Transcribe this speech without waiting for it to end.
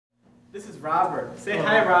This is Robert. Say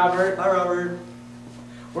hi, Robert. Hi, Robert.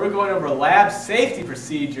 We're going over lab safety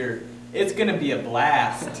procedure. It's going to be a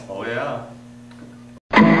blast. Oh, yeah.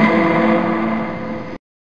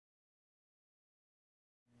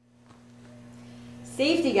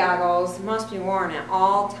 Safety goggles must be worn at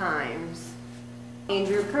all times.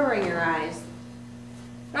 Andrew, covering your eyes.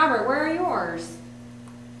 Robert, where are yours?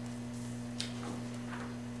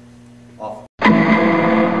 Off.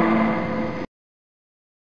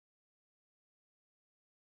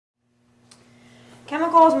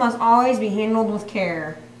 Chemicals must always be handled with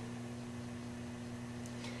care.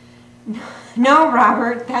 No,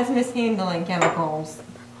 Robert, that's mishandling chemicals.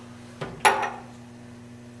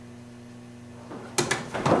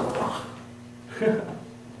 Good.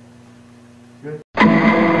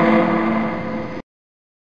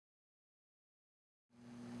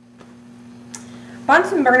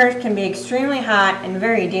 Bunsen burners can be extremely hot and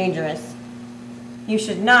very dangerous. You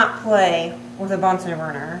should not play with a Bunsen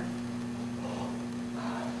burner.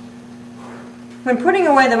 When putting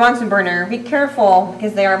away the Bunsen burner, be careful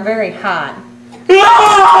because they are very hot.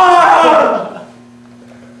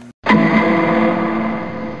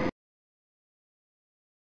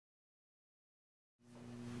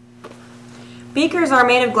 Beakers are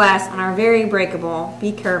made of glass and are very breakable.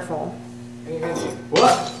 Be careful.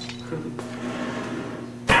 What?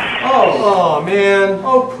 Oh, man.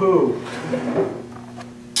 Oh, poo.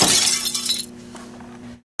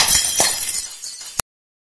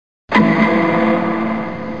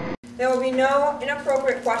 There will be no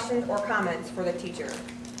inappropriate questions or comments for the teacher.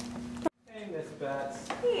 Hey, Miss Betts.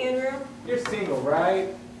 Hey, Andrew. You're single,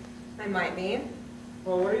 right? I might be.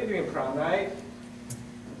 Well, what are you doing prom night?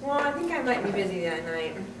 Well, I think I might be busy that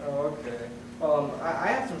night. Oh, okay. I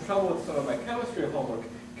have some trouble with some of my chemistry homework.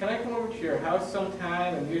 Can I come over to your house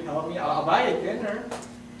sometime and you help me? I'll buy you dinner.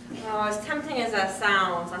 Oh, as tempting as that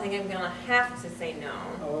sounds, I think I'm gonna have to say no.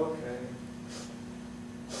 Oh, okay.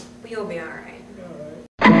 But you'll be alright. All right.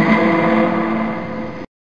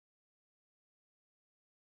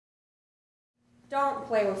 Don't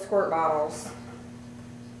play with squirt bottles.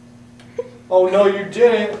 Oh, no, you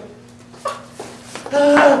didn't.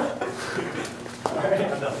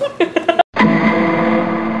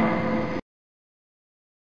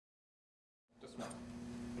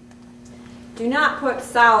 Do not put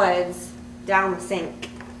solids down the sink.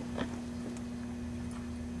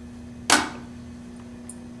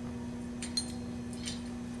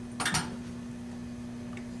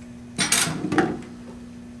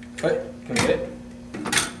 What? Can we get it?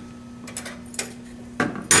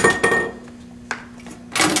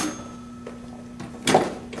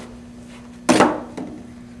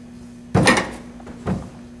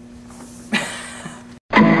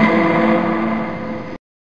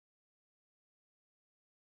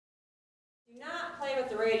 Do not play with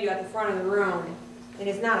the radio at the front of the room. It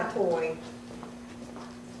is not a toy.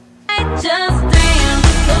 Just dance,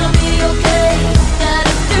 it's gonna be okay.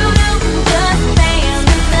 Gotta do, just dance.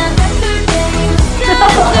 It's a record game. Gotta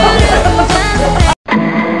do, just dance.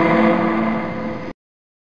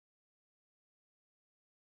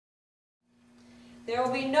 There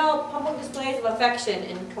will be no public displays of affection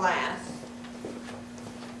in class.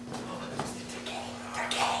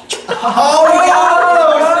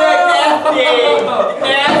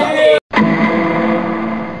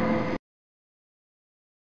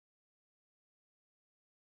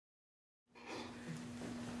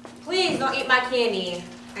 Please don't eat my candy.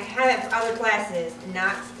 I have it for other classes,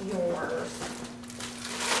 not yours.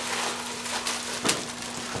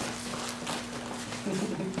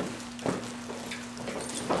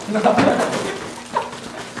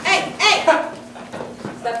 Hey!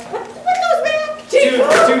 Stop. Put those back! Dude,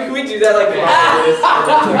 can we do that like this?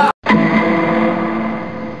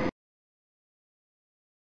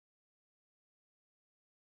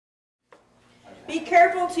 Be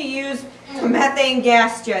careful to use methane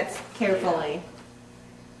gas jets carefully.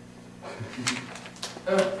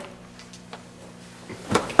 Go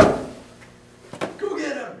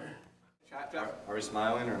get him. Are we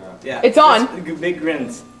smiling or not? Yeah. It's on. Just big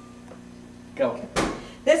grins. Go.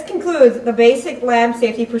 This concludes the basic lab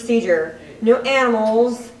safety procedure. No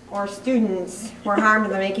animals or students were harmed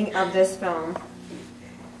in the making of this film.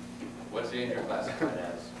 What's the in your classified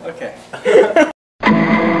as? Okay.